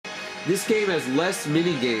This game has less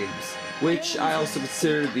mini-games, which I also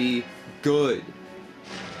consider to be good.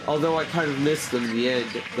 Although I kind of missed them in the end.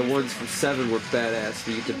 The ones from 7 were badass,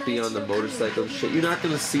 where you get to be on the motorcycle and shit. You're not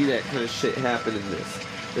gonna see that kind of shit happen in this.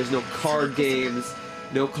 There's no card games,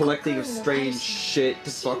 no collecting of strange shit to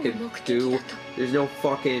fucking do. There's no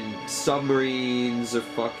fucking submarines or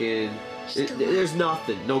fucking... there's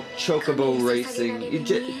nothing. No chocobo racing. You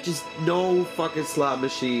just no fucking slot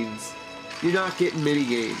machines. You're not getting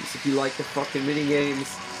mini-games. If you like the fucking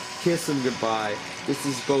mini-games, kiss them goodbye. This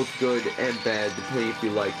is both good and bad, depending if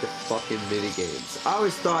you like the fucking minigames. I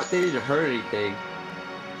always thought they didn't hurt anything.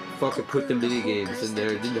 Fucking put the minigames in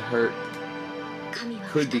there, it didn't hurt.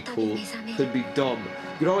 Could be cool, could be dumb.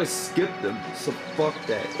 You could always skip them, so fuck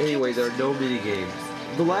that. Anyway, there are no minigames.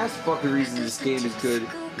 The last fucking reason this game is good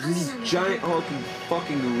is this giant hulking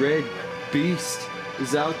fucking red beast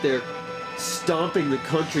is out there stomping the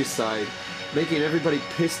countryside, making everybody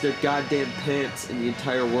piss their goddamn pants in the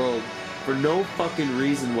entire world. For no fucking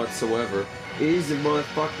reason whatsoever. It is a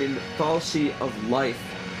motherfucking fallacy of life,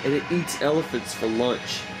 and it eats elephants for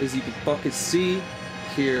lunch. As you can fucking see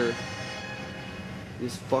here,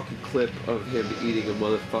 this fucking clip of him eating a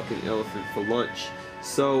motherfucking elephant for lunch.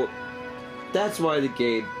 So, that's why the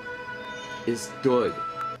game is good.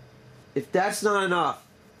 If that's not enough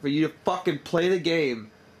for you to fucking play the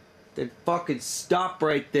game, then fucking stop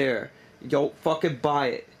right there. Don't fucking buy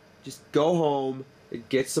it. Just go home and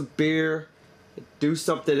get some beer and do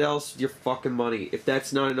something else with your fucking money. If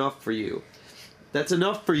that's not enough for you. If that's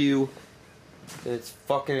enough for you, then it's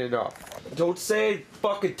fucking enough. Don't say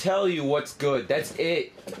fucking tell you what's good. That's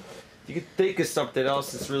it. You can think of something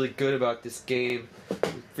else that's really good about this game.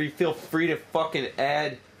 Feel free to fucking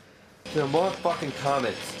add to the motherfucking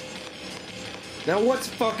comments. Now what's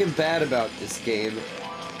fucking bad about this game?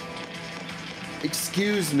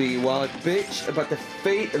 Excuse me while I bitch about the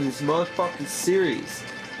fate of this motherfucking series.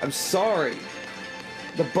 I'm sorry.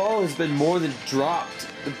 The ball has been more than dropped.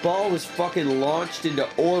 The ball was fucking launched into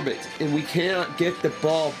orbit, and we cannot get the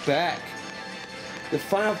ball back. The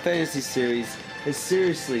Final Fantasy series has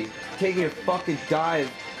seriously taken a fucking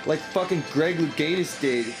dive like fucking Greg Louganis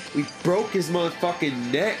did. We broke his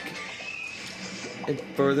motherfucking neck. And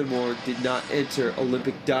furthermore, did not enter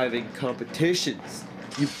Olympic diving competitions.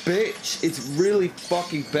 You bitch, it's really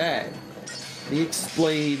fucking bad. Let me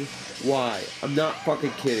explain why. I'm not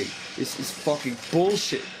fucking kidding. This is fucking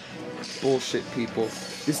bullshit. Bullshit, people.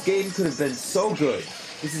 This game could have been so good.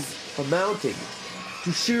 This is amounting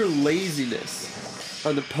to sheer laziness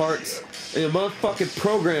on the parts of the motherfucking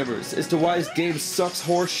programmers as to why this game sucks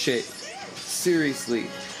horse shit. Seriously,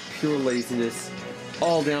 pure laziness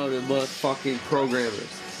all down to the motherfucking programmers.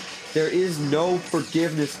 There is no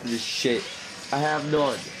forgiveness for this shit. I have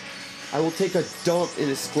none. I will take a dump in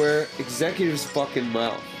a square executive's fucking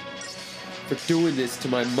mouth for doing this to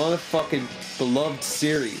my motherfucking beloved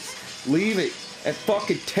series. Leave it at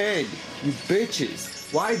fucking 10, you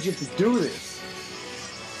bitches. Why did you have to do this?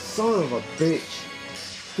 Son of a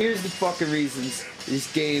bitch. Here's the fucking reasons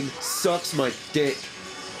this game sucks my dick.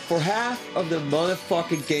 For half of the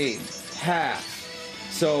motherfucking game, half.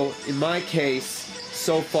 So, in my case,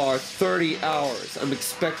 so far, 30 hours. I'm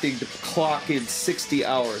expecting to clock in 60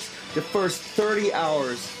 hours. The first 30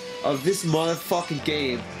 hours of this motherfucking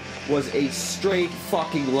game was a straight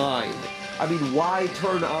fucking line. I mean, why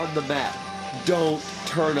turn on the map? Don't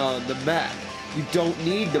turn on the map. You don't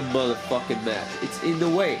need the motherfucking map. It's in the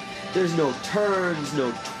way. There's no turns,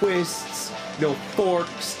 no twists, no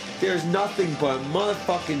forks. There's nothing but a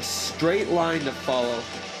motherfucking straight line to follow.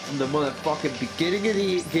 From the motherfucking beginning of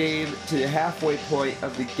the game to the halfway point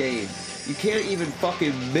of the game. You can't even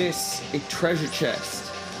fucking miss a treasure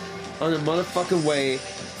chest on the motherfucking way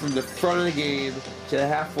from the front of the game to the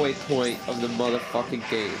halfway point of the motherfucking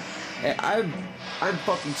game. And I'm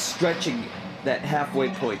fucking stretching that halfway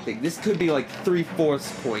point thing. This could be like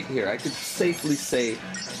 3/4 point here. I could safely say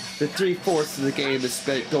the 3/4 of the game is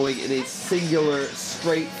spent going in a singular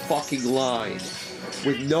straight fucking line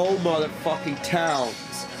with no motherfucking towns.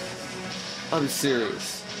 I'm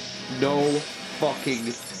serious. No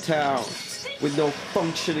fucking towns. With no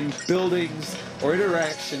functioning buildings or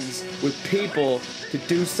interactions with people to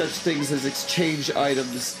do such things as exchange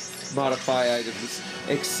items, modify items,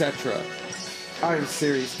 etc. I'm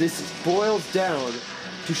serious. This boils down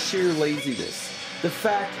to sheer laziness. The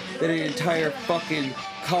fact that an entire fucking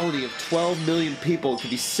colony of 12 million people could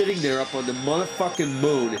be sitting there up on the motherfucking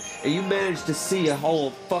moon, and you manage to see a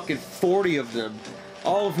whole fucking 40 of them,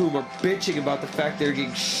 all of whom are bitching about the fact they're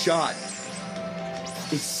getting shot,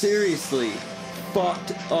 is seriously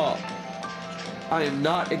fucked up. I am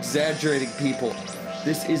not exaggerating, people.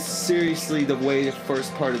 This is seriously the way the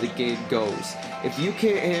first part of the game goes. If you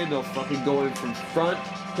can't handle fucking going from front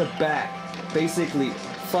to back, basically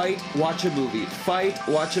fight, watch a movie, fight,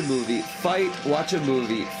 watch a movie, fight, watch a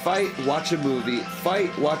movie, fight, watch a movie,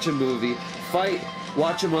 fight, watch a movie, fight,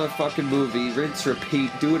 watch a motherfucking movie, rinse, repeat,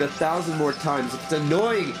 do it 1,000 more times. If it's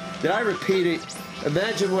annoying that I repeat it,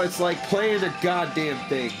 imagine what it's like playing a goddamn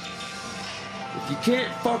thing. If you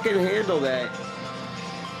can't fucking handle that,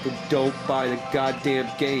 then don't buy the goddamn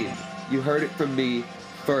game. You heard it from me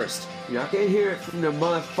first. You're not gonna hear it from the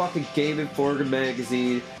motherfucking Game Informer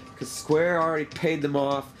magazine, because Square already paid them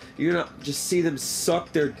off. You're gonna just see them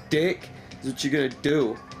suck their dick, is what you're gonna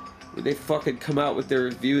do when they fucking come out with their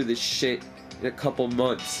review of this shit in a couple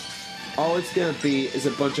months. All it's gonna be is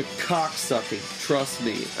a bunch of cocksucking, trust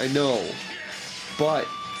me, I know. But,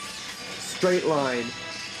 straight line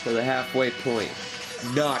to the halfway point.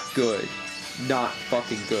 Not good. Not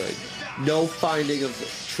fucking good. No finding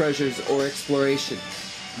of treasures or exploration.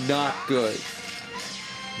 Not good.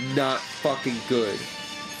 Not fucking good.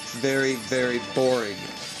 Very, very boring.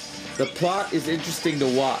 The plot is interesting to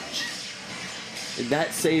watch. And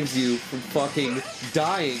that saves you from fucking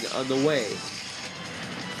dying on the way.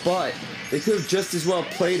 But they could have just as well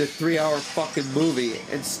played a 3-hour fucking movie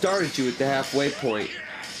and started you at the halfway point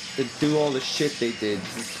than do all the shit they did.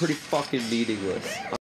 It's pretty fucking meaningless.